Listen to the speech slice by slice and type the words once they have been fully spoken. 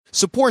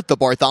Support the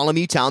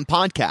Bartholomew Town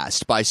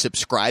Podcast by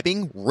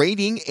subscribing,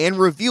 rating, and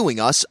reviewing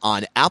us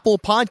on Apple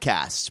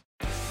Podcasts.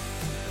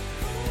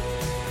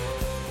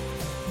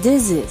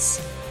 This is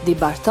the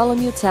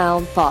Bartholomew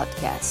Town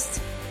Podcast.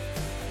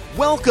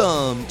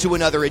 Welcome to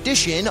another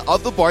edition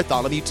of the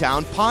Bartholomew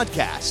Town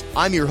Podcast.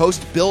 I'm your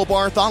host, Bill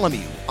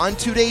Bartholomew. On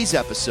today's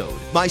episode,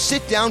 my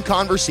sit-down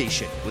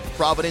conversation with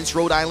Providence,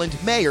 Rhode Island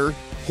Mayor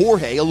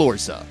Jorge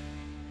Elorza.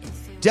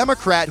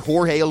 Democrat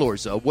Jorge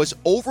Elorza was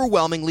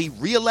overwhelmingly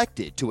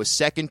re-elected to a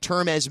second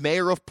term as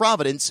mayor of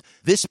Providence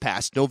this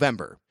past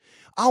November.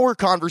 Our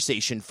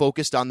conversation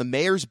focused on the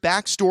mayor's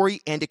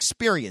backstory and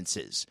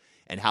experiences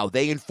and how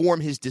they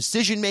inform his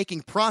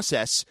decision-making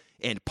process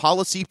and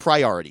policy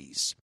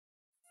priorities.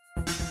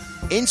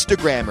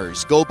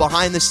 Instagrammers go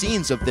behind the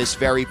scenes of this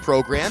very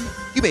program.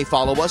 You may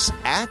follow us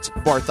at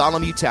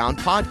Bartholomew Town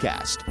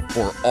Podcast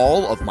for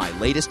all of my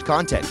latest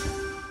content.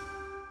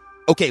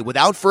 Okay,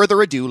 without further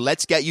ado,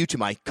 let's get you to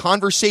my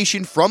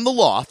conversation from the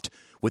loft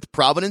with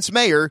Providence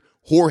Mayor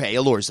Jorge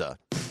Elorza.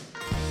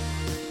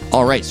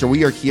 All right, so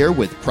we are here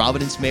with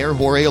Providence Mayor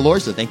Jorge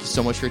Elorza. Thank you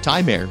so much for your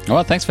time, Mayor.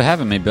 Well, thanks for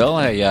having me, Bill.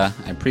 I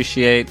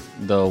appreciate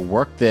the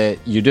work that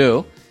you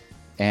do,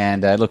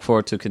 and I look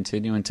forward to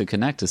continuing to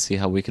connect to see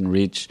how we can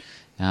reach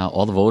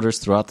all the voters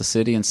throughout the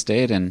city and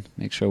state and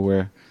make sure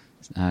we're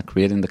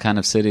creating the kind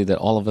of city that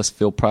all of us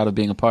feel proud of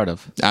being a part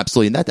of.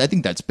 Absolutely. And I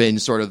think that's been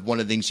sort of one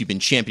of the things you've been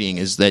championing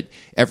is that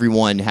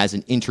everyone has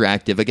an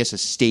interactive, a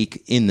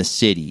stake in the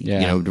city,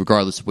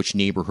 regardless of which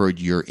neighborhood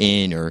you're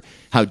in or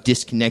how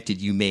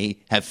disconnected you may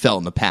have felt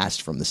in the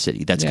past from the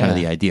city. That's kind of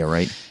the idea,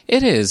 right?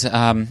 It is.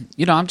 I'm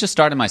just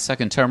starting my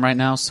second term right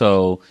now,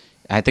 so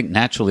I think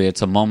naturally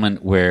it's a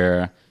moment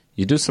where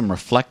you do some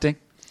reflecting.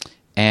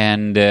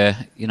 And,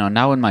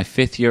 now in my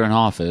fifth year in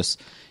office,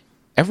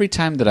 every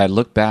time that I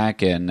look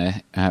back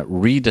and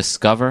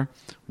rediscover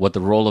what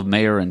the role of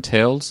mayor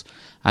entails,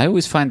 I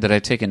always find that I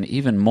take an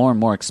even more and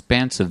more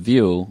expansive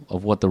view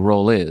of what the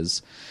role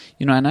is.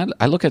 And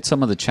I look at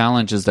some of the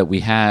challenges that we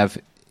have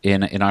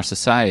in our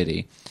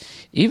society.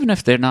 Even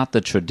if they're not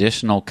the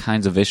traditional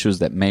kinds of issues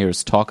that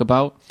mayors talk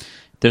about,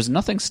 there's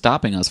nothing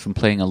stopping us from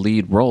playing a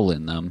lead role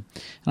in them.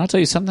 And I'll tell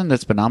you something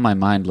that's been on my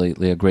mind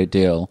lately a great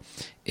deal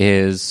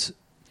is,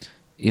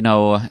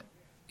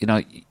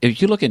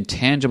 if you look in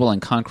tangible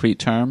and concrete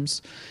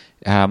terms,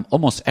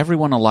 almost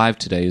everyone alive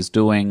today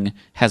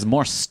has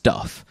more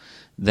stuff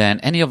than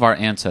any of our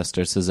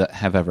ancestors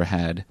have ever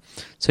had.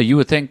 So you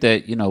would think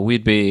that,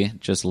 we'd be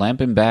just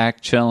lamping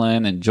back,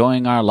 chilling,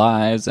 enjoying our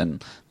lives,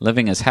 and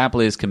living as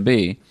happily as can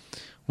be,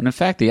 when in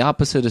fact the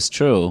opposite is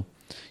true.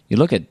 You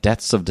look at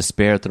deaths of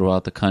despair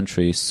throughout the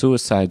country,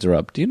 suicides are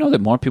up. Do you know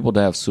that more people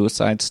have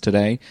suicides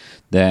today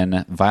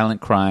than violent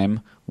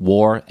crime,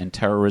 war, and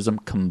terrorism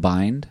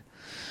combined?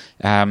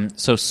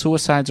 So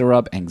suicides are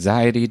up,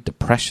 anxiety,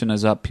 depression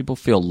is up, people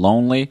feel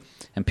lonely,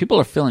 and people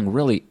are feeling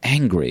really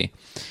angry.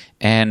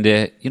 And,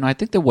 I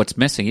think that what's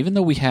missing, even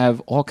though we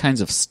have all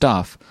kinds of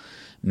stuff,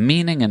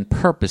 meaning and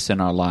purpose in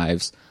our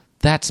lives,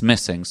 that's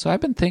missing. So I've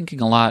been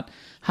thinking a lot,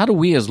 how do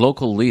we as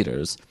local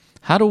leaders,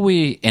 how do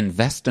we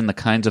invest in the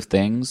kinds of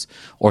things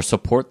or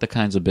support the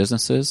kinds of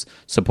businesses,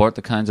 support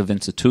the kinds of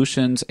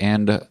institutions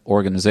and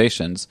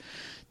organizations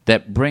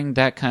that bring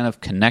that kind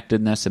of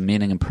connectedness and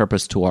meaning and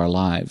purpose to our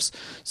lives.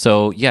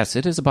 So, yes,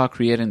 it is about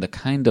creating the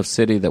kind of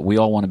city that we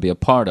all want to be a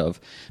part of,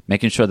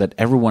 making sure that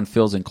everyone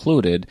feels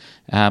included,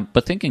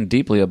 but thinking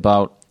deeply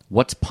about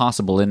what's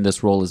possible in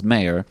this role as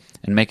mayor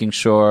and making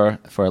sure,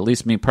 for at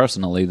least me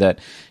personally, that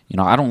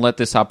I don't let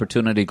this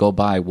opportunity go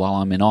by while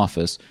I'm in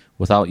office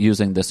without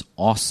using this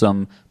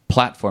awesome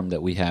platform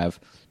that we have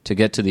to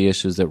get to the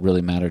issues that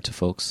really matter to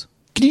folks.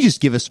 Can you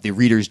just give us the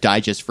Reader's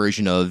Digest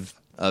version of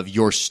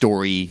your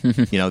story,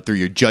 through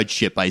your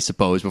judgeship, I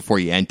suppose, before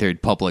you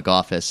entered public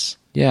office?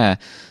 Yeah.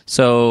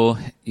 So,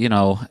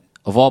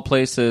 of all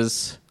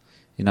places,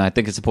 I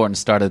think it's important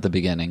to start at the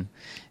beginning.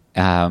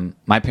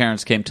 My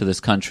parents came to this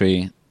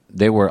country.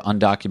 They were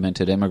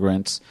undocumented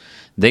immigrants.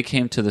 They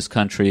came to this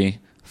country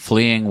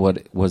fleeing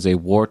what was a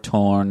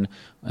war-torn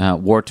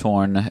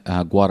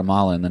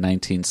Guatemala in the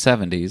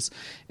 1970s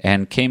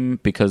and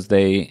came because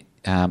they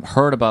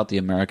heard about the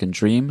American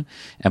dream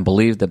and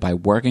believed that by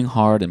working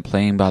hard and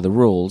playing by the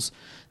rules,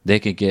 they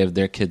could give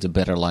their kids a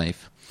better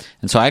life.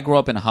 And so I grew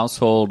up in a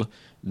household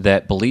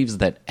that believes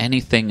that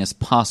anything is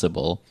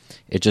possible.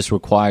 It just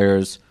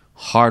requires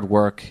hard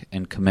work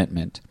and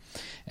commitment.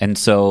 And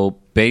so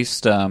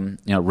raised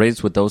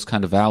with those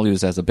kind of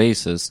values as a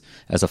basis,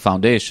 as a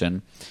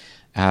foundation,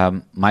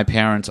 my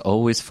parents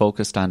always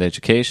focused on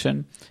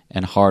education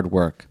and hard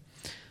work.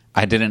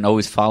 I didn't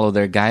always follow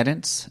their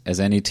guidance. As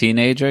any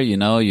teenager,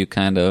 you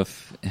kind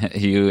of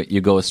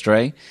you go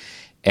astray.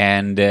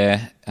 And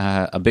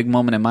a big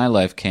moment in my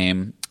life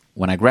came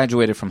when I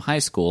graduated from high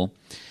school.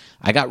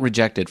 I got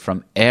rejected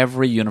from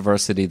every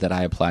university that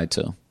I applied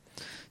to.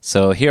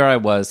 So here I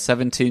was,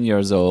 17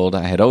 years old.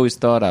 I had always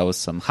thought I was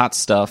some hot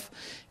stuff,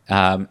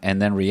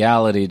 and then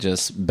reality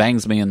just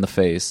bangs me in the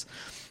face.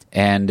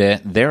 And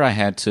there I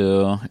had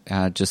to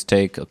just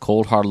take a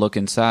cold, hard look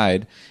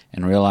inside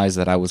and realize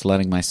that I was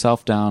letting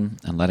myself down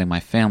and letting my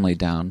family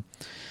down.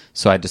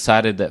 So I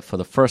decided that for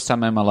the first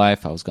time in my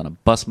life, I was going to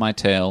bust my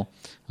tail,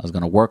 I was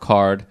going to work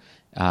hard,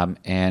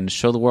 and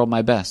show the world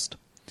my best.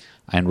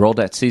 I enrolled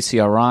at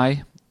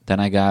CCRI, then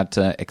I got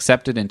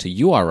accepted into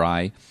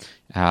URI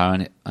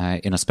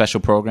in a special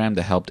program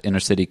that helped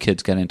inner-city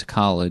kids get into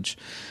college.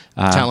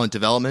 Talent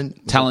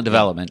development? Talent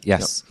development,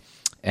 yes. Yep.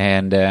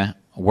 And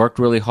worked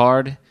really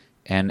hard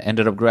and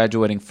ended up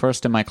graduating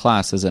first in my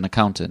class as an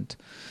accountant.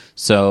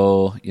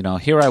 So,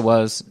 here I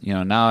was,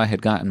 now I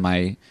had gotten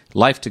my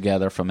life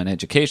together from an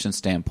education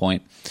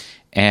standpoint,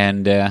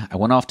 and I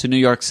went off to New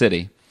York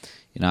City.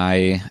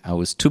 I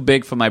was too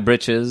big for my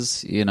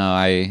britches.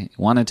 I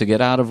wanted to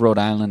get out of Rhode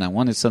Island. I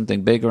wanted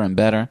something bigger and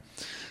better.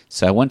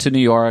 So I went to New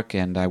York,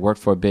 and I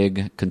worked for a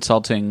big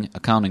consulting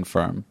accounting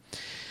firm.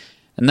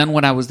 And then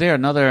when I was there,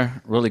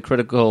 another really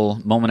critical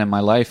moment in my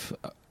life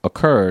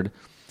occurred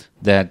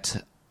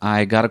that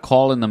I got a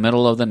call in the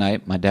middle of the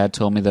night. My dad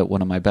told me that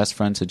one of my best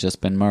friends had just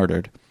been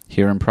murdered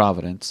here in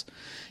Providence.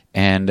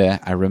 And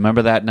I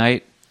remember that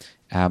night,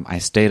 I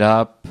stayed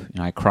up,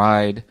 I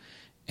cried,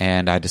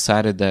 and I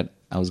decided that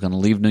I was going to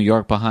leave New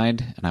York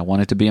behind, and I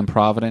wanted to be in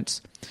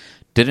Providence.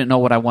 Didn't know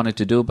what I wanted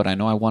to do, but I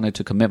know I wanted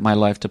to commit my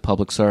life to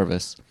public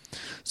service.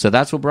 So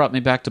that's what brought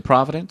me back to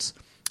Providence.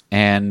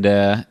 And,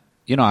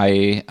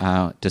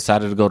 I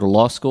decided to go to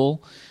law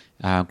school.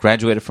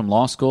 Graduated from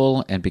law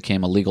school and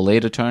became a legal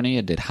aid attorney.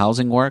 I did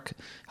housing work,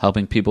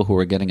 helping people who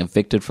were getting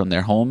evicted from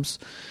their homes.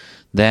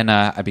 Then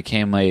I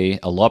became a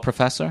law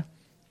professor.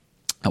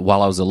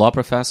 While I was a law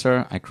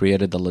professor, I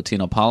created the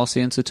Latino Policy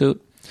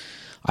Institute.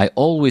 I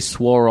always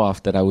swore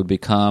off that I would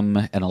become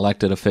an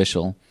elected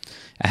official.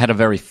 I had a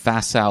very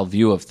facile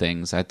view of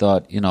things. I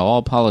thought,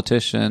 all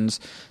politicians,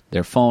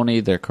 they're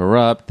phony, they're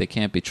corrupt, they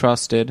can't be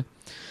trusted.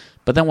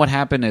 But then what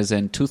happened is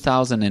in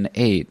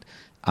 2008,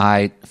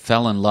 I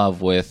fell in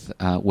love with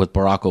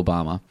Barack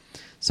Obama.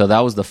 So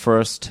that was the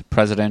first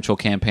presidential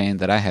campaign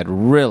that I had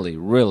really,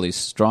 really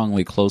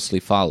strongly,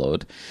 closely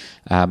followed.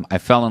 I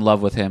fell in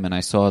love with him, and I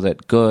saw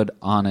that good,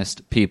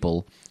 honest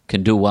people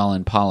can do well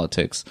in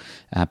politics,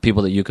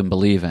 people that you can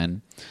believe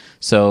in.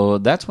 So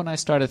that's when I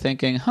started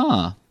thinking,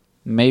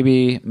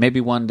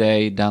 maybe one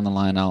day down the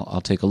line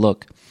I'll take a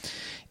look.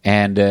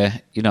 And,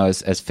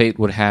 as fate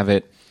would have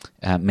it,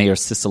 Mayor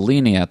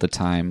Cicilline at the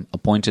time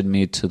appointed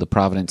me to the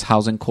Providence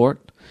Housing Court.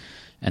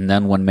 And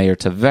then when Mayor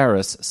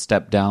Taveras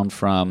stepped down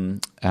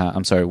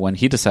when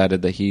he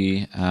decided that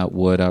he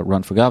would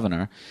run for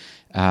governor,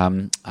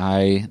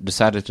 I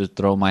decided to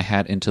throw my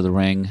hat into the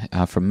ring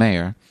for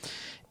mayor.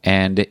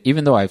 And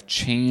even though I've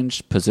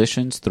changed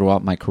positions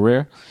throughout my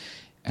career,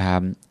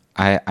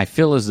 I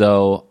feel as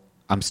though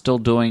I'm still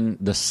doing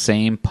the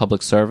same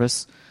public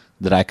service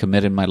that I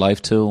committed my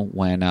life to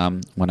when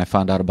I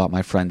found out about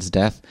my friend's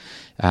death.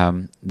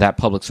 That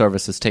public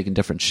service has taken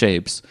different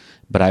shapes,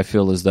 but I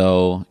feel as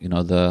though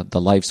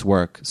the life's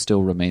work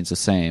still remains the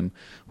same,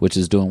 which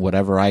is doing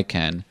whatever I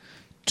can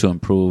to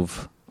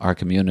improve our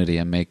community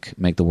and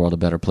make the world a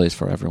better place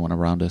for everyone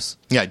around us.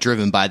 Yeah,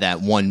 driven by that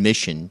one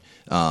mission.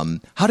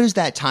 How does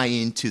that tie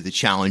into the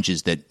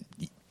challenges that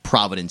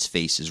Providence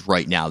faces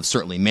right now?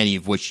 Certainly many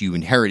of which you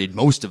inherited,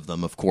 most of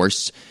them, of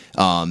course.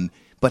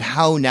 But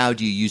how now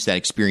do you use that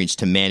experience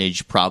to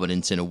manage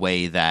Providence in a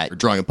way that,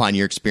 drawing upon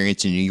your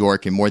experience in New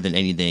York and more than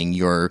anything,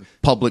 your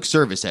public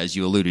service, as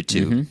you alluded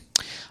to? Mm-hmm.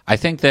 I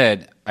think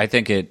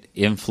it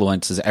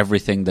influences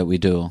everything that we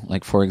do.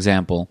 Like, for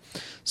example,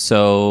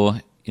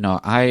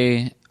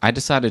 I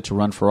decided to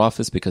run for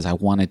office because I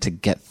wanted to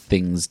get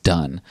things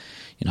done.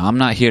 I'm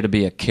not here to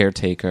be a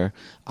caretaker.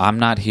 I'm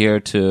not here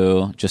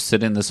to just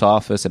sit in this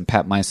office and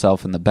pat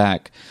myself in the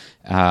back.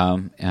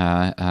 Over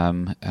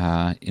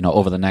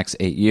the next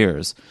 8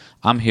 years,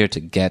 I'm here to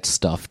get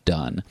stuff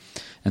done.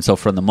 And so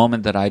from the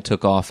moment that I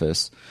took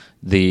office,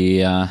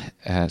 the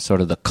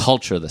sort of the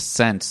culture, the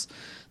sense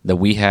that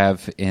we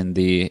have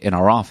in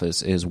our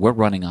office is we're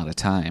running out of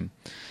time.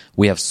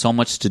 We have so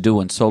much to do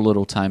and so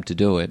little time to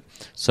do it.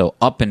 So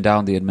up and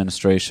down the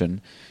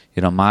administration,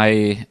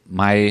 my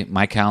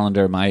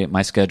calendar,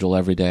 my schedule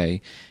every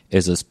day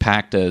is as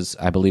packed as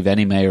I believe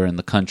any mayor in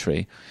the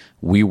country.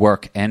 We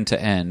work end to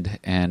end,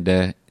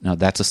 and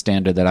that's a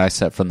standard that I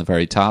set from the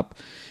very top.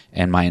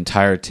 And my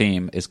entire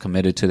team is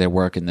committed to their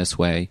work in this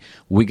way.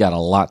 We got a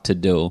lot to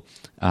do,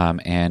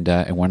 and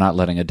we're not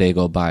letting a day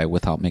go by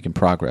without making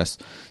progress.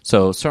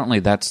 So certainly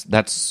that's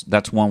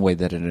one way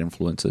that it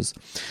influences.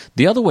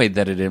 The other way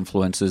that it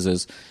influences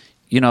is,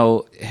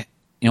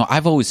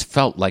 I've always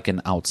felt like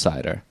an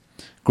outsider.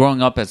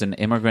 Growing up as an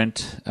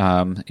immigrant,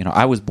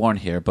 I was born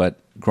here, but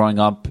growing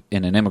up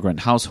in an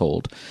immigrant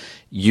household,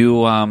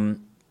 you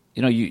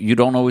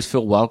don't always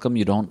feel welcome.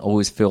 You don't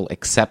always feel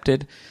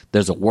accepted.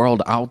 There's a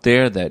world out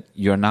there that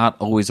you're not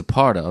always a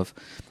part of.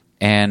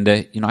 And,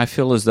 I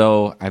feel as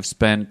though I've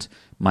spent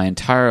my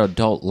entire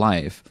adult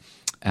life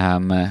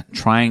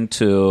trying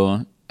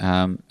to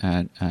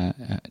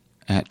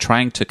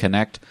trying to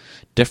connect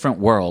different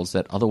worlds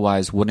that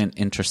otherwise wouldn't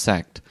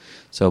intersect.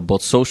 So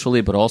both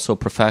socially but also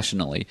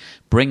professionally,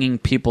 bringing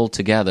people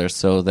together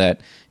so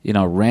that,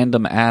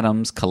 random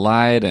atoms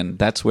collide, and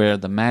that's where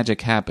the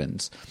magic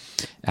happens.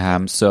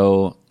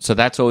 So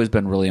that's always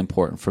been really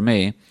important for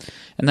me.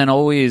 And then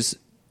always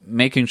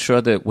making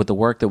sure that with the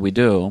work that we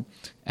do,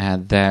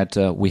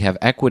 that we have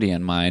equity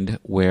in mind,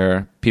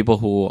 where people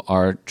who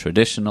are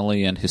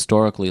traditionally and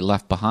historically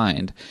left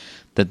behind,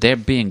 that they're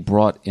being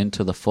brought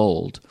into the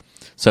fold.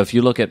 So if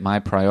you look at my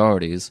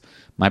priorities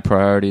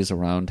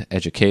around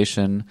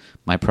education,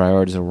 my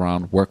priorities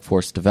around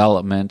workforce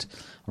development,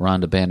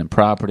 around abandoned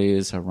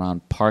properties,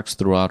 around parks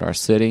throughout our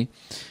city,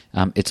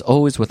 it's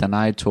always with an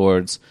eye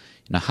towards,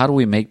 how do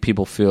we make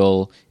people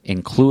feel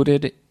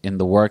included in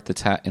the work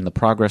in the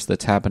progress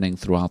that's happening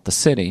throughout the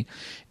city,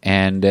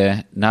 and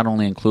not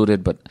only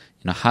included, but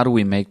how do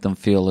we make them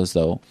feel as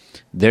though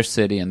their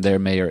city and their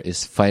mayor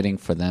is fighting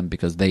for them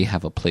because they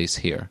have a place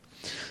here.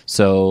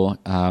 So,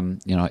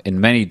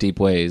 in many deep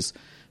ways,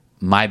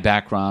 my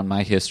background,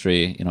 my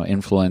history,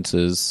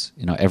 influences,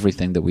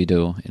 everything that we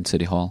do in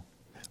City Hall.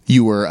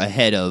 You were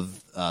ahead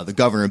of the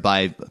governor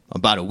by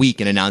about a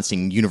week in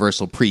announcing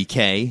universal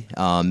pre-K,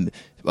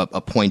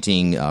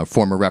 appointing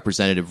former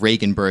Representative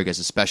Regenberg as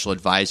a special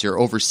advisor,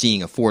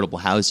 overseeing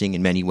affordable housing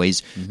in many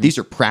ways. Mm-hmm. These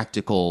are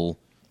practical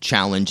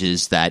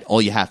challenges that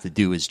all you have to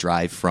do is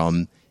drive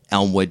from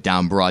Elmwood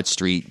down Broad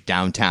Street,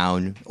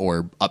 downtown,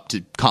 or up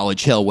to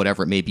College Hill,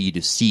 whatever it may be,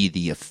 to see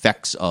the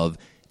effects of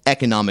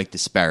economic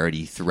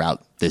disparity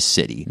throughout this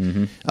city.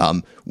 Mm-hmm.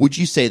 Would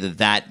you say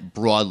that,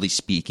 broadly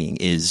speaking,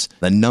 is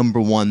the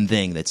number one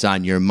thing that's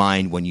on your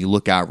mind when you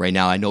look out right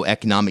now? I know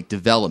economic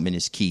development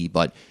is key,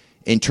 but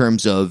in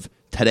terms of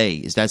today,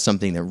 is that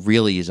something that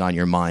really is on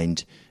your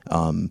mind,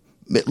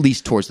 at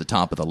least towards the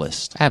top of the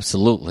list?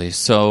 Absolutely.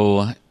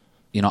 So,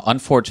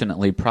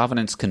 unfortunately,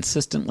 Providence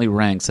consistently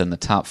ranks in the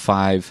top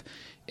 5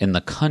 in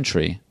the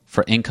country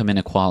for income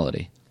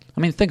inequality.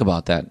 I mean, think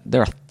about that.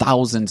 There are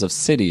thousands of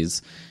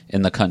cities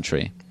in the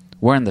country.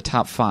 We're in the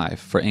top 5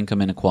 for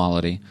income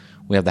inequality.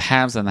 We have the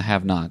haves and the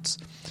have-nots.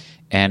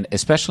 And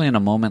especially in a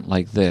moment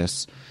like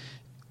this,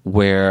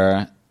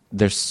 where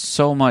there's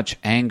so much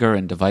anger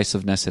and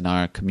divisiveness in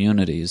our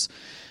communities,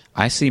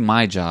 I see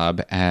my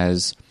job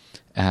as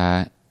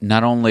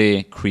not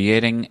only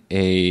creating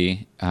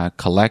a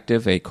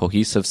collective, a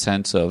cohesive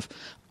sense of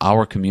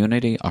our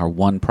community, our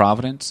one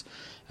Providence,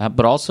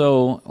 but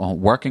also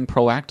working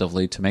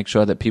proactively to make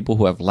sure that people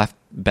who have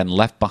been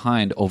left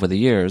behind over the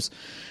years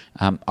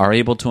are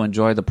able to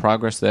enjoy the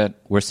progress that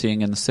we're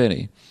seeing in the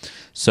city.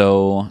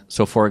 So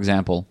for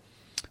example,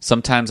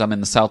 sometimes I'm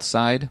in the South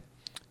Side,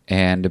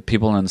 and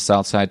people on the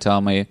South Side tell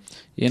me,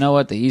 you know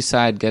what, the East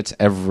Side gets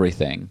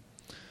everything.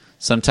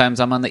 Sometimes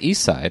I'm on the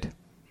East Side,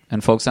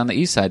 and folks on the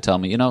East Side tell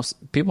me,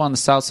 people on the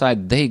South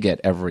Side, they get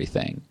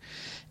everything.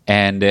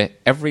 And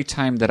every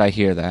time that I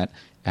hear that,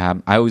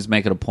 I always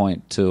make it a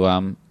point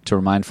to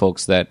remind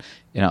folks that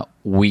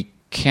we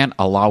can't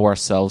allow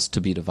ourselves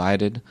to be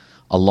divided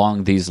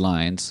along these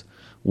lines.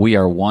 We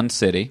are one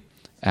city,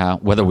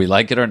 whether we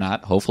like it or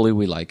not. Hopefully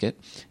we like it,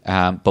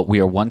 but we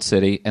are one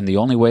city, and the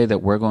only way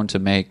that we're going to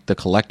make the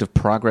collective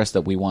progress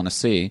that we want to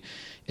see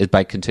is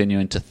by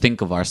continuing to think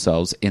of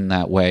ourselves in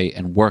that way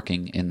and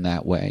working in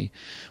that way.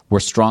 We're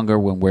stronger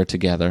when we're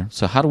together.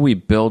 So how do we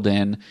build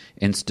in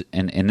and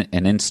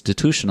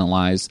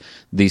institutionalize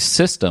these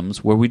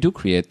systems where we do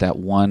create that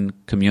one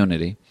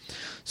community?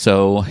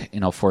 So,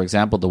 for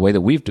example, the way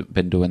that we've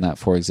been doing that,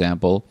 for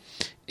example,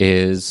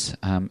 is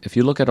if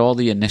you look at all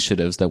the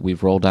initiatives that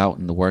we've rolled out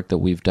and the work that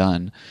we've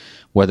done,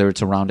 whether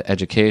it's around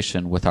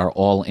education with our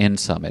All In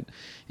Summit,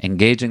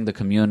 engaging the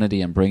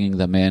community and bringing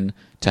them in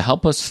to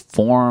help us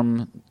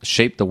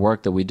shape the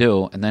work that we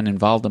do, and then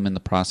involve them in the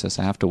process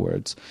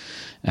afterwards.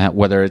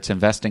 Whether it's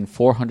investing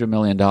 $400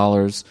 million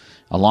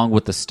along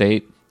with the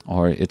state,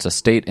 or it's a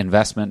state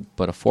investment,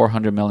 but a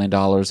 $400 million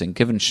and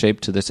given shape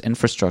to this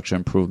infrastructure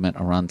improvement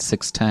around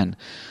 610.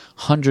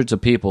 Hundreds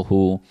of people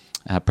who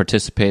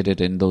participated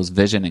in those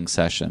visioning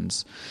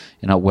sessions,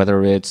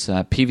 whether it's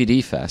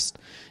PVD Fest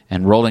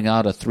and rolling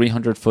out a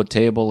 300-foot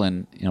table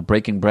and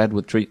breaking bread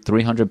with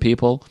 300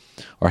 people,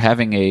 or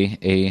having a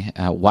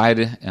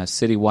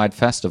citywide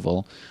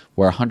festival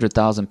where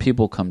 100,000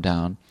 people come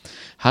down.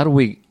 How do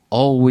we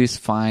always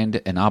find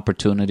an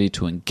opportunity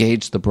to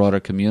engage the broader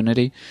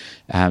community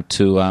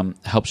to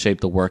help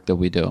shape the work that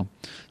we do?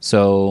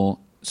 So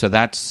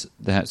that's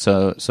that.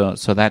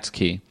 So that's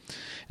key.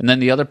 And then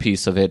the other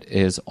piece of it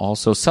is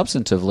also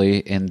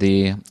substantively in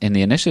the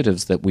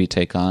initiatives that we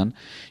take on.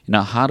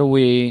 How do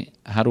we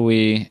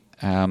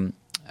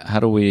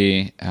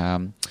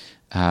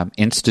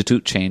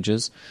institute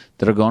changes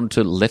that are going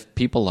to lift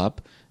people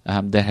up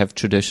that have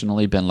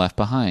traditionally been left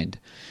behind?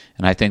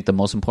 And I think the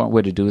most important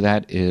way to do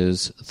that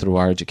is through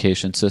our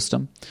education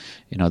system.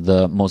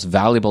 The most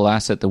valuable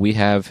asset that we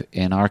have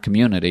in our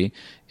community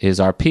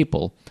is our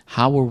people.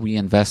 How are we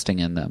investing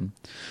in them?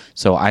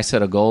 So I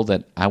set a goal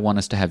that I want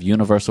us to have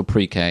universal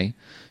pre-K.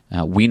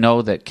 We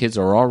know that kids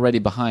are already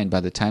behind by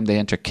the time they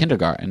enter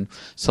kindergarten,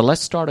 so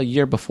let's start a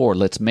year before.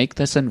 Let's make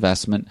this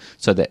investment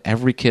so that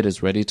every kid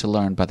is ready to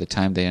learn by the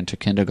time they enter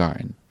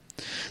kindergarten.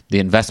 The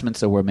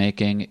investments that we're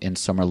making in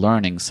summer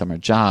learning, summer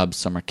jobs,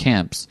 summer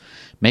camps,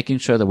 making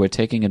sure that we're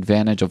taking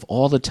advantage of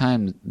all the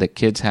time that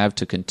kids have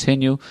to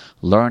continue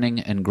learning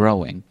and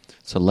growing.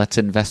 So let's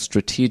invest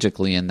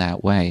strategically in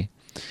that way.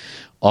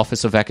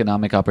 Office of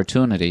Economic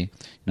Opportunity,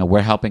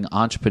 we're helping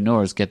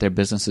entrepreneurs get their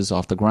businesses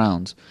off the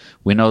ground.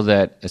 We know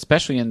that,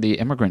 especially in the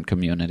immigrant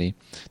community,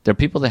 there are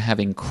people that have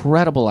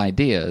incredible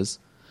ideas,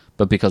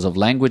 but because of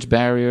language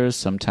barriers,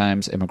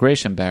 sometimes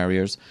immigration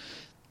barriers,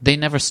 they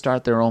never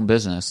start their own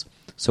business.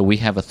 So we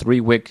have a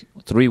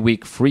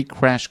three-week free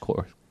crash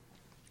course.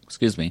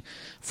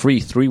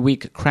 Free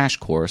 3-week crash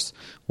course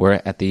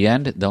where at the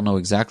end they'll know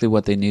exactly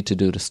what they need to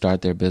do to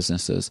start their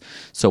businesses.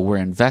 So we're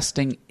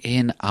investing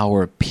in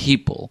our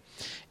people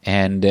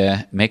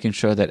and making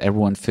sure that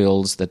everyone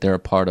feels that they're a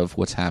part of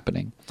what's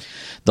happening.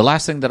 The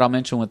last thing that I'll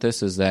mention with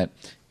this is that,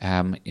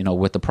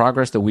 with the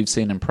progress that we've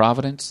seen in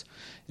Providence,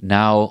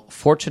 now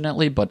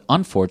fortunately but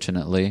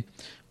unfortunately,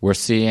 we're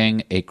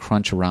seeing a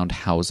crunch around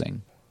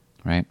housing,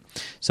 right?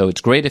 So it's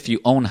great if you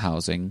own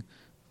housing,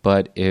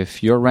 but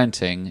if you're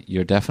renting,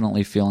 you're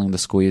definitely feeling the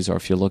squeeze, or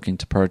if you're looking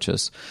to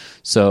purchase.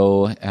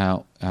 So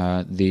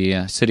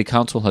the city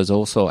council has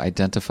also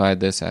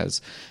identified this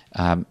as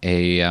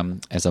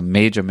a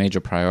major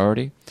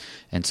this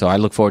and so I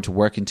look forward to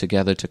working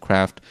together to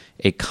craft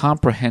a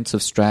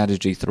comprehensive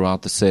strategy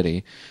throughout the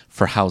city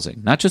for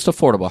housing, not just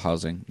affordable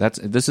housing.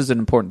 This is an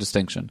important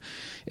distinction.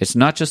 It's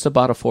not just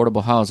about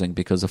affordable housing,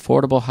 because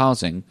affordable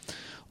housing,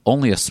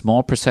 only a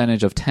small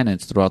percentage of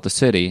tenants throughout the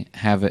city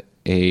have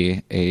a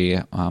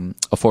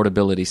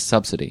affordability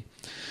subsidy.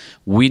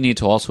 We need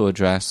to also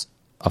address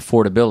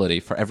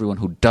affordability for everyone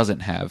who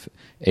doesn't have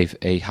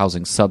a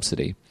housing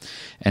subsidy.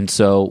 And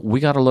so we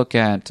got to look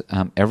at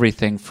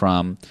everything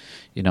from,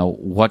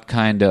 what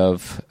kind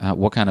of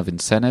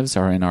incentives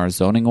are in our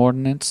zoning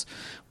ordinance.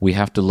 We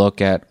have to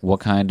look at what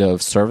kind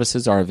of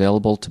services are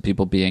available to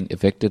people being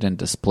evicted and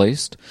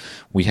displaced.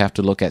 We have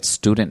to look at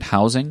student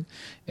housing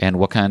and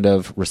what kind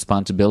of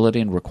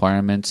responsibility and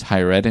requirements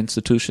higher ed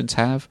institutions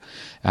have.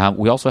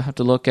 We also have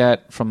to look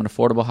at, from an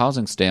affordable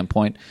housing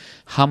standpoint,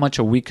 how much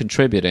are we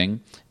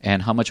contributing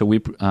and how much are we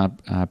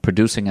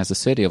producing as a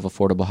city of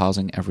affordable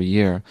housing every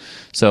year.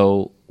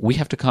 So we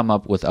have to come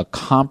up with a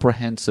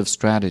comprehensive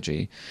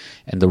strategy.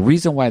 And the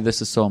reason why this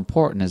is so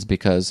important is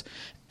because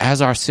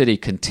as our city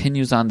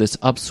continues on this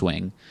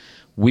upswing,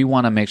 we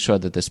want to make sure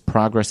that this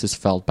progress is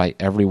felt by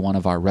every one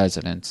of our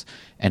residents.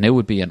 And it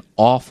would be an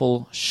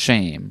awful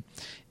shame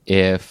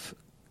if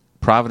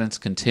Providence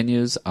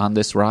continues on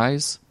this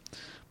rise,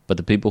 but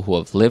the people who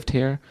have lived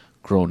here,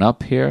 grown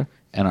up here,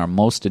 and are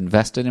most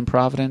invested in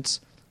Providence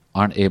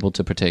aren't able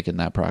to partake in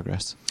that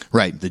progress.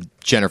 Right. The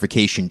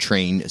gentrification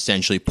train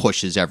essentially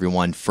pushes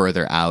everyone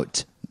further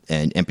out,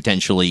 and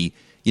potentially,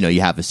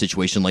 you have a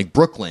situation like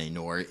Brooklyn,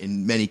 or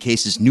in many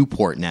cases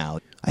Newport now.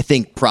 I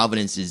think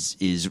Providence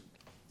is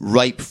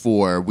ripe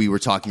for, we were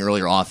talking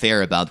earlier off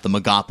air about the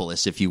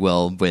megapolis, if you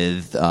will,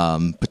 with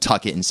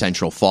Pawtucket and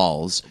Central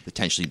Falls,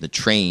 potentially the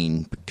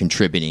train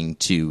contributing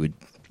to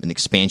an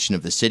expansion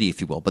of the city,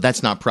 if you will. But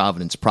that's not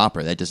Providence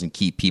proper. That doesn't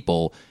keep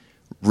people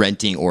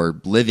renting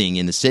or living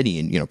in the city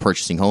and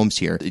purchasing homes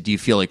here. Do you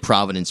feel like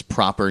Providence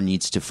proper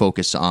needs to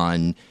focus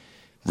on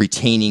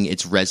retaining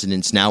its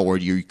residents now, or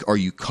are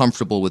you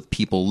comfortable with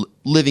people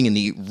living in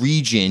the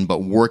region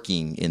but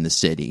working in the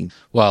city?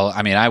 Well,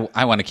 I mean,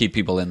 I want to keep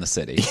people in the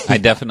city. I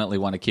definitely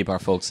want to keep our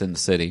folks in the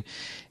city.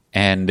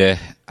 And I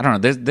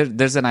don't know,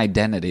 there's an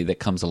identity that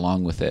comes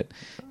along with it.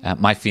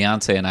 My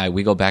fiance and I,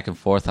 we go back and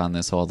forth on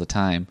this all the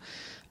time.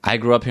 I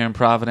grew up here in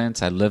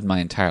Providence. I lived my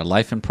entire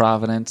life in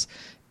Providence.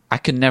 I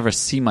could never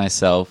see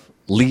myself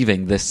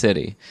leaving this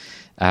city.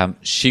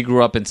 She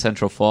grew up in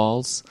Central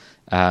Falls.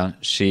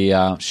 She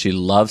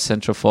loves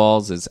Central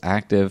Falls, is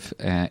active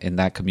in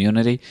that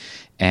community,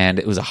 and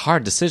it was a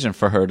hard decision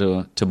for her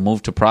to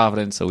move to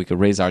Providence so we could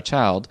raise our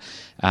child.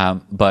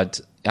 But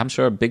I'm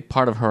sure a big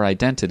part of her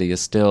identity is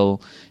still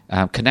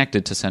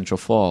connected to Central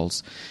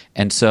Falls.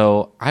 And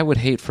so I would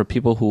hate for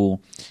people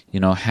who,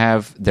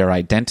 have their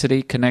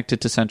identity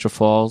connected to Central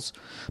Falls,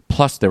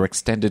 plus their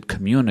extended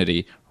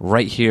community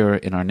right here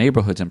in our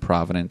neighborhoods in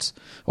Providence,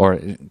 or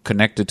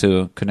connected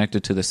to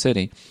the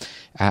city.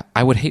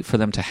 I would hate for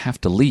them to have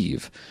to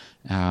leave.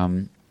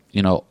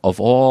 Of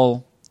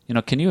all,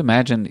 can you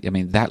imagine? I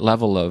mean, that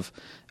level of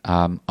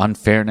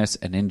unfairness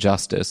and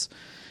injustice.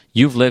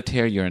 You've lived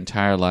here your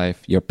entire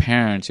life. Your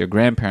parents, your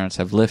grandparents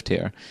have lived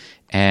here.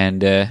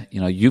 And,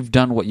 you've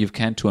done what you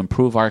can to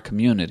improve our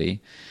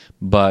community,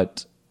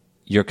 but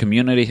your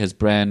community has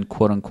been,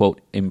 quote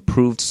unquote,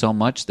 improved so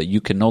much that you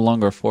can no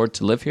longer afford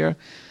to live here.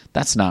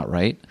 That's not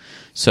right.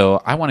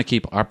 So I want to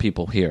keep our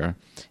people here.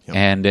 Yep.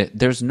 And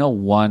there's no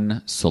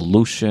one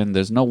solution.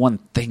 There's no one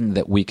thing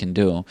that we can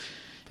do.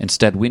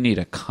 Instead, we need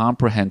a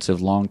comprehensive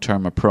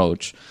long-term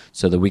approach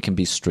so that we can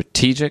be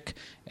strategic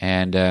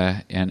and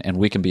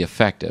we can be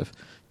effective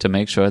to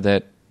make sure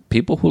that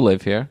people who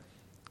live here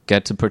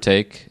get to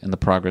partake in the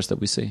progress that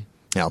we see.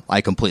 No,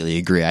 I completely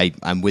agree.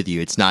 I'm with you.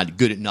 It's not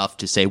good enough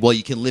to say, well,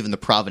 you can live in the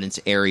Providence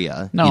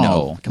area.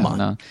 No, come on.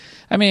 No.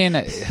 I mean,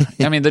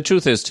 the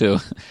truth is too.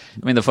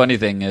 I mean, the funny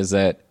thing is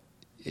that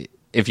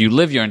if you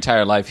live your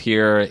entire life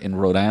here in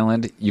Rhode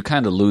Island, you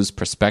kind of lose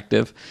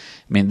perspective.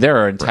 I mean, there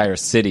are entire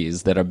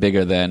cities that are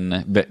bigger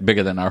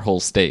than our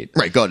whole state.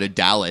 Right. Go to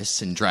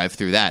Dallas and drive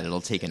through that.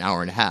 It'll take an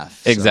hour and a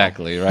half.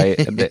 Exactly. Right.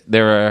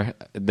 There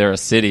are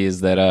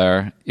cities that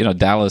are,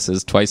 Dallas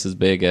is twice as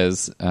big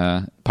as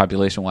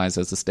population wise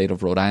as the state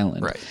of Rhode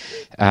Island. Right.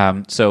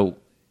 So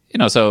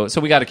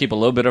we got to keep a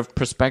little bit of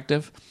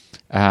perspective,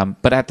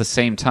 but at the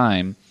same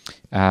time,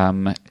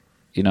 there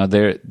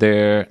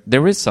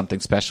is something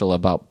special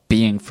about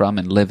being from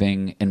and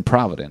living in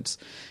Providence,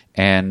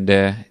 and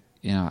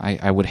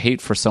I would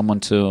hate for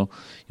someone to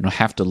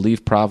have to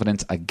leave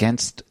Providence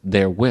against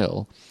their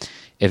will.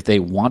 If they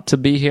want to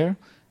be here,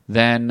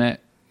 then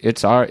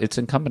it's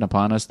incumbent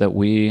upon us that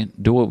we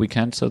do what we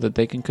can so that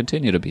they can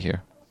continue to be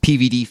here.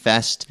 PVD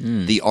Fest,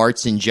 the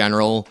arts in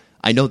general.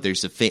 I know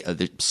there's a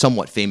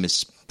somewhat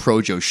famous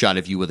Projo shot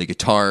of you with a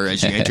guitar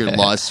as you entered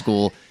law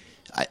school.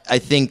 I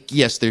think,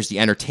 yes, there's the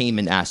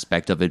entertainment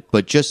aspect of it,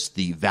 but just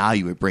the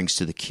value it brings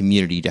to the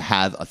community to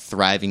have a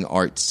thriving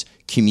arts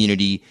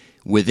community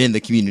within the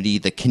community,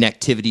 the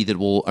connectivity that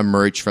will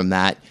emerge from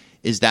that.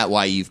 Is that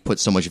why you've put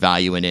so much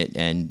value in it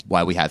and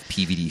why we have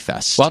PVD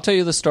Fest? Well, I'll tell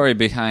you the story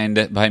behind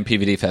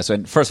PVD Fest.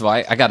 And first of all,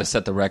 I got to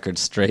set the record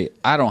straight.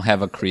 I don't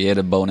have a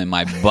creative bone in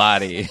my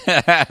body.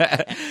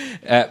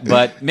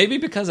 But maybe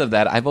because of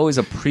that, I've always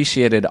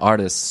appreciated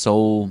artists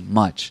so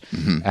much.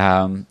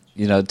 Mm-hmm.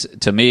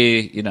 To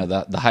me,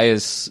 the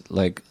highest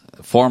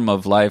form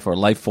of life or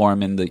life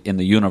form in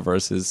the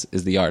universe is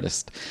the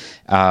artist.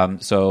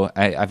 So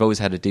I've always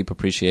had a deep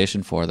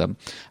appreciation for them.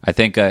 I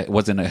think it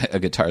wasn't a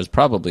guitar; it's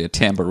probably a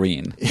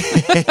tambourine,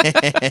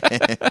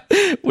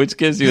 which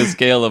gives you a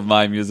scale of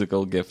my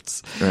musical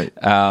gifts. Right.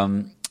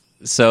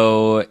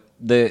 So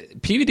the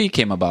PVD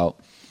came about.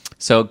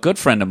 So a good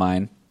friend of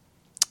mine,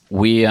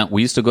 we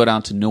used to go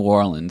down to New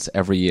Orleans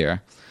every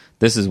year.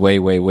 This is way,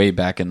 way, way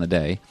back in the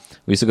day.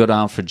 We used to go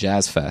down for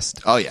Jazz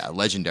Fest. Oh, yeah,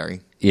 legendary.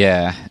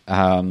 Yeah,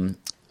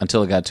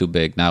 until it got too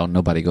big. Now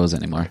nobody goes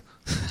anymore.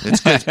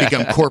 It's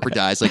become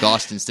corporatized like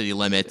Austin City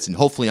Limits and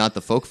hopefully not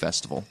the Folk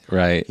Festival.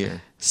 Right.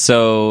 Here.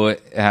 So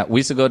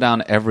we used to go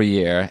down every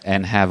year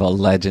and have a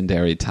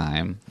legendary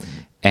time.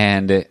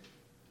 And,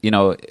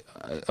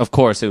 of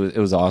course, it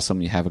was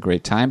awesome. You have a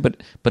great time. But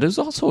it was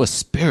also a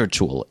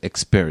spiritual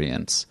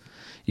experience.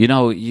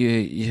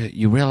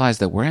 You realize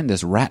that we're in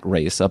this rat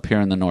race up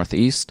here in the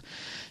Northeast.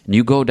 And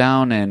you go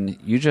down and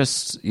you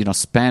just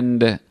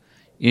spend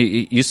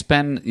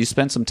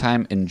some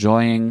time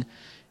enjoying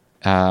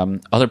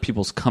other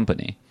people's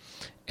company,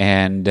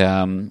 and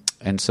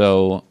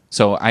so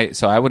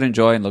I would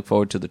enjoy and look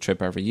forward to the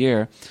trip every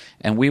year.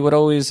 And we would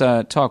always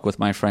talk with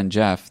my friend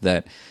Jeff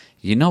that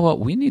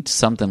we need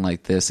something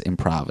like this in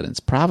Providence.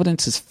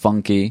 Providence is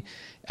funky.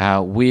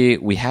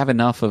 We have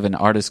enough of an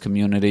artist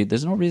community.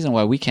 There's no reason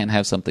why we can't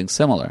have something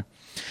similar.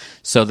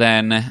 So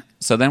then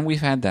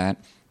we've had that.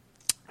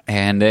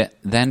 And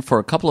then for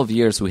a couple of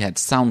years, we had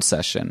Sound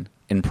Session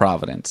in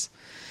Providence.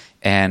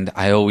 And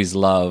I always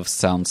love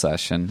Sound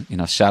Session.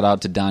 Shout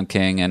out to Don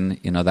King and,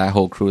 that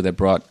whole crew that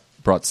brought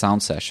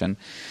Sound Session.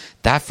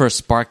 That first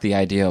sparked the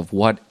idea of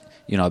what,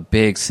 a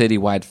big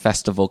citywide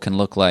festival can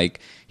look like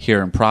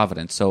here in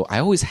Providence. So I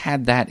always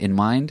had that in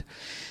mind.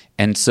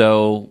 And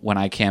so when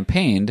I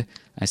campaigned,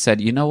 I said,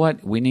 you know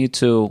what? We need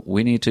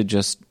to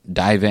just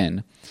dive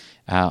in.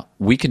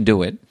 We can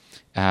do it.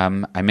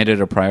 I made it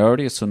a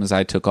priority as soon as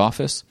I took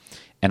office,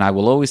 and I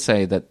will always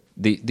say that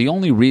the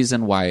only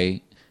reason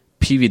why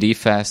PVD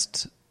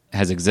Fest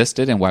has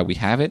existed and why we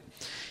have it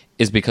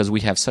is because we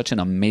have such an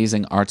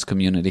amazing arts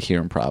community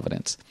here in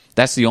Providence.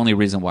 That's the only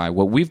reason why.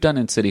 What we've done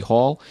in City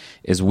Hall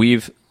is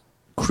we've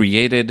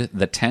created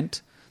the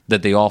tent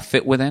that they all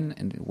fit within,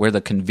 and we're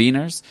the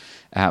conveners.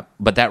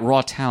 But that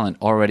raw talent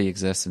already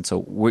exists, and so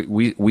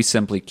we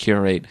simply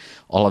curate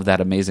all of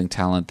that amazing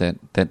talent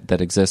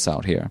that exists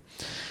out here.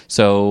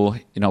 So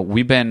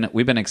we've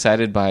been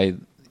excited by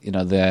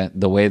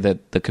the way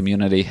that the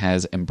community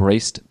has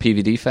embraced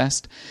PVD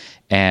Fest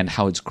and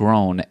how it's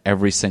grown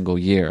every single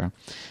year.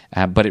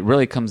 But it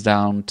really comes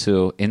down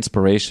to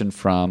inspiration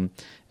from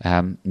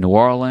New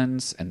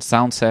Orleans and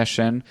Sound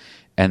Session,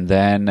 and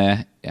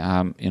then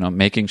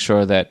making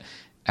sure that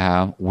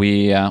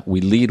we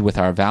lead with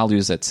our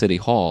values at City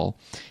Hall.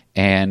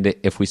 And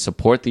if we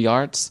support the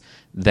arts,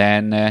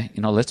 then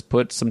let's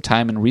put some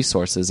time and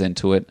resources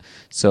into it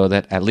so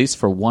that at least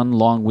for one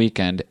long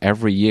weekend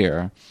every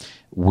year,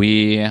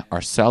 we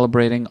are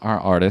celebrating our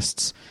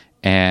artists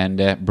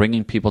and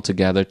bringing people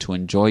together to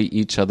enjoy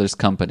each other's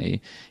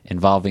company,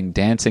 involving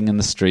dancing in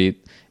the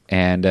street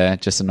and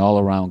just an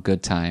all-around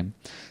good time.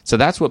 So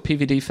that's what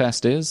PVD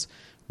Fest is.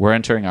 We're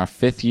entering our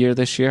 5th year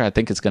this year. I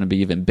think it's going to be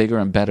even bigger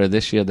and better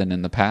this year than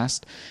in the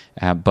past.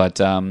 But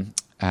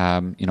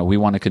we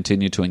want to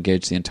continue to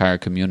engage the entire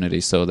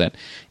community so that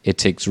it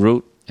takes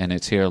root and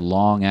it's here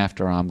long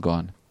after I'm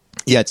gone.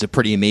 Yeah, it's a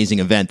pretty amazing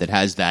event that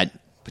has that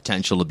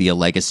potential to be a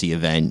legacy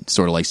event,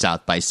 sort of like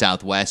South by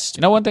Southwest.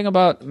 You know one thing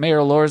about Mayor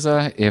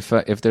Elorza?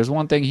 If there's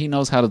one thing, he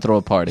knows how to throw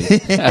a party.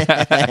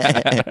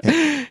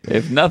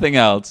 If nothing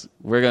else,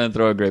 we're going to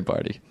throw a great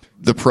party.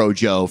 The Pro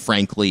Joe,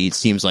 frankly, it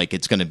seems like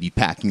it's going to be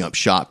packing up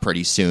shop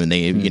pretty soon.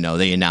 They,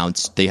 they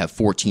announced they have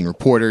 14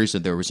 reporters,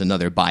 and there was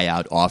another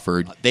buyout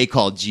offered. They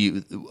called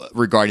you,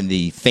 regarding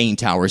the Fane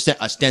Tower,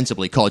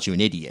 ostensibly called you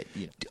an idiot.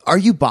 Are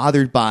you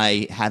bothered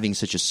by having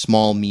such a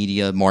small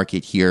media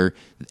market here,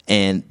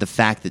 and the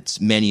fact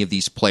that many of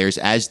these players,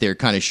 as they're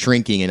kind of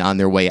shrinking and on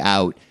their way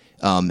out,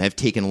 have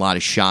taken a lot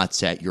of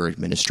shots at your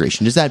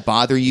administration? Does that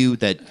bother you?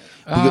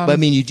 I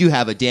mean, you do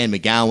have a Dan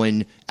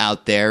McGowan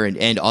out there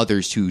and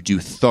others who do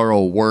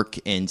thorough work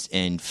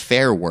and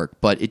fair work,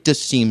 but it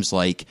just seems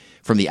like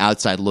from the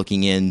outside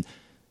looking in,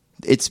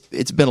 it's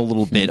been a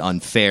little bit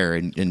unfair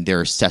in their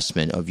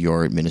assessment of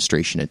your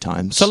administration at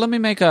times. So let me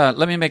make a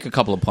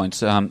couple of points.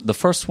 The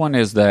first one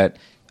is that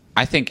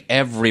I think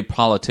every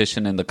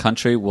politician in the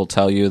country will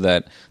tell you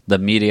that the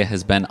media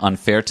has been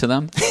unfair to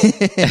them. Sure.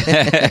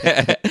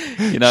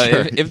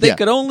 If they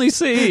could only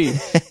see.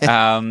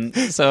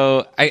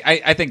 So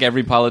I think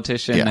every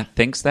politician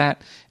thinks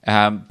that.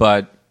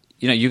 But,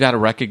 you got to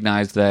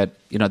recognize that,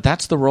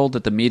 that's the role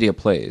that the media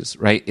plays,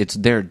 right? It's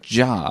their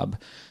job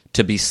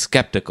to be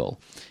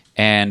skeptical.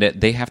 And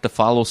they have to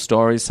follow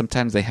stories.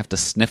 Sometimes they have to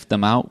sniff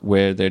them out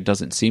where there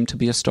doesn't seem to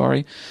be a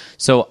story.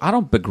 So I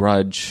don't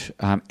begrudge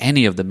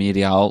any of the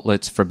media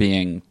outlets for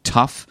being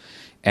tough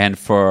and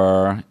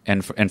for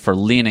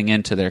leaning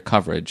into their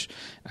coverage.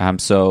 I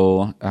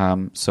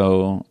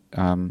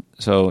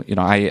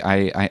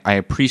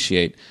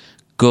appreciate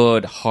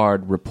good,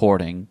 hard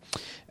reporting.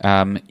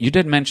 You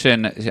did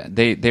mention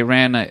they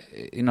ran,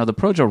 the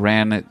Projo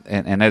ran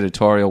an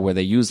editorial where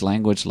they use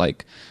language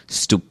like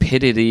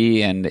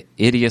stupidity and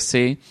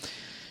idiocy.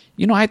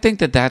 I think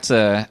that's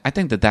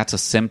a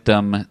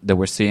symptom that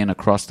we're seeing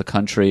across the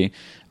country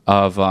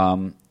of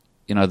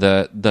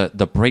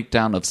the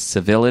breakdown of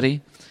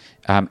civility,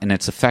 and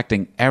it's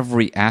affecting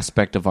every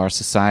aspect of our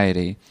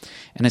society.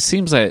 And it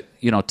seems that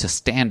to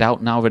stand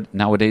out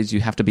nowadays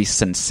you have to be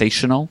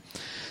sensational.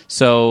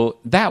 So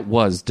that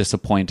was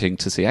disappointing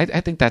to see. I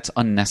think that's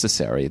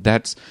unnecessary.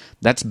 That's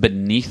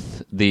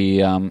beneath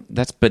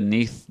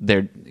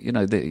their.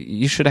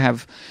 You should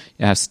have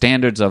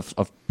standards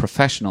of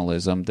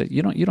professionalism that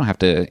you don't have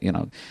to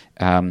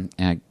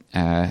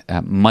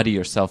muddy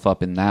yourself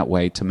up in that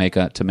way to make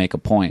a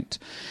point.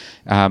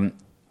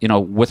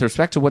 With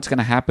respect to what's going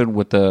to happen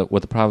with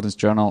the Providence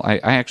Journal, I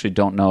actually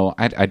don't know.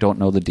 I don't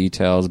know the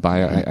details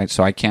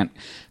so I can't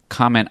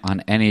comment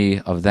on any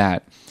of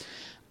that.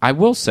 I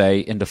will say,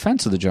 in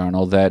defense of the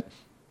Journal, that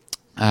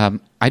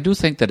I do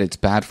think that it's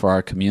bad for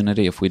our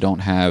community if we don't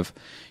have,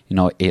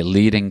 a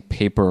leading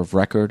paper of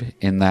record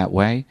in that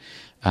way.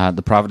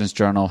 The Providence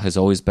Journal has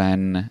always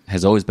been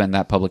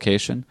that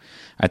publication.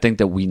 I think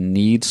that we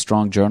need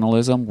strong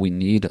journalism. We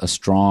need a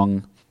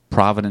strong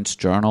Providence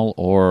Journal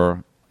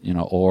or an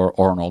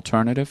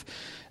alternative.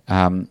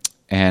 And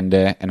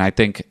I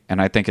think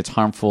it's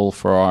harmful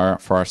for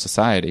our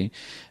society,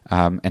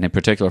 and in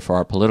particular for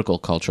our political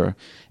culture,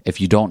 if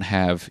you don't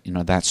have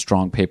that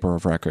strong paper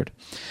of record.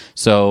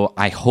 So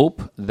I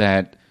hope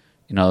that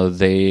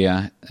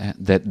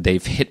that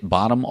they've hit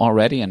bottom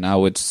already, and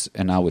now it's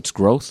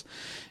growth.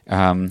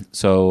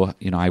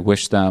 I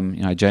wish them,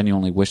 I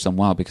genuinely wish them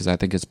well, because I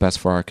think it's best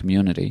for our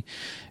community.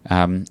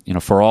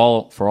 For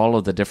all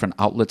of the different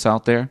outlets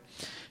out there,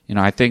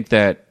 I think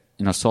that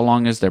so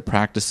long as they're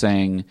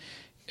practicing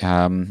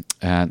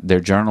their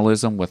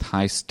journalism with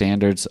high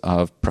standards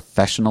of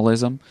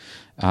professionalism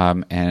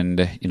and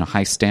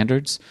high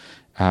standards,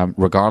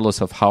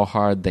 regardless of how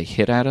hard they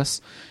hit at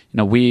us.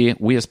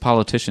 We as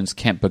politicians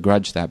can't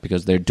begrudge that,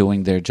 because they're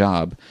doing their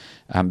job.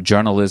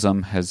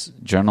 Journalism is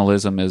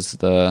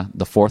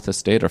the fourth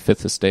estate or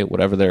fifth estate,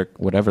 whatever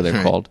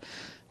they're called.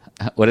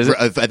 What is it?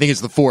 I think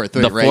it's the fourth,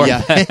 right? Fourth.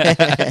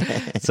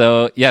 Yeah.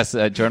 So yes,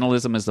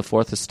 journalism is the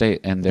fourth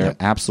estate, and they're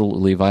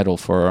absolutely vital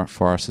for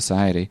our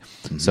society.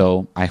 Mm-hmm.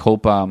 So I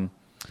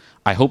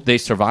hope they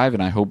survive,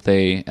 and I hope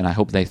they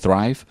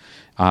thrive,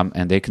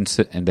 and they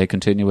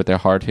continue with their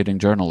hard hitting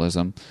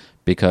journalism,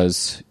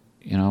 because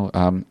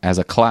as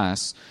a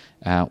class,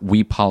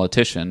 we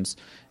politicians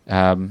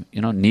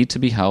need to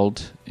be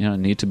held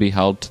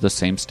to the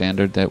same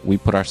standard that we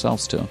put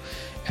ourselves to.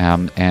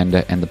 And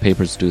the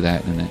papers do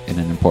that in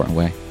an important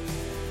way.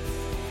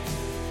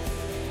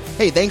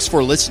 Hey, thanks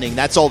for listening.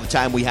 That's all the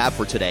time we have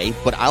for today,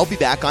 but I'll be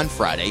back on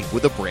Friday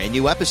with a brand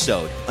new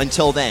episode.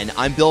 Until then,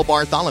 I'm Bill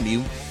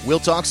Bartholomew. We'll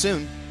talk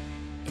soon.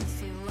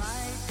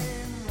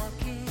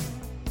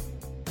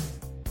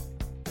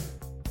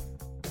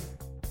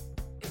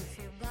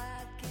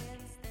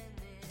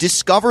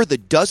 Discover the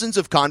dozens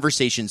of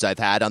conversations I've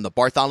had on the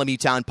Bartholomew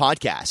Town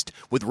podcast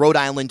with Rhode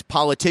Island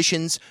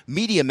politicians,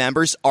 media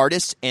members,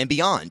 artists, and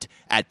beyond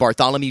at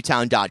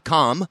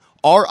bartholomewtown.com,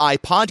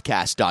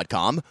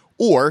 ripodcast.com,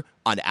 or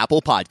on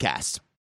Apple Podcasts.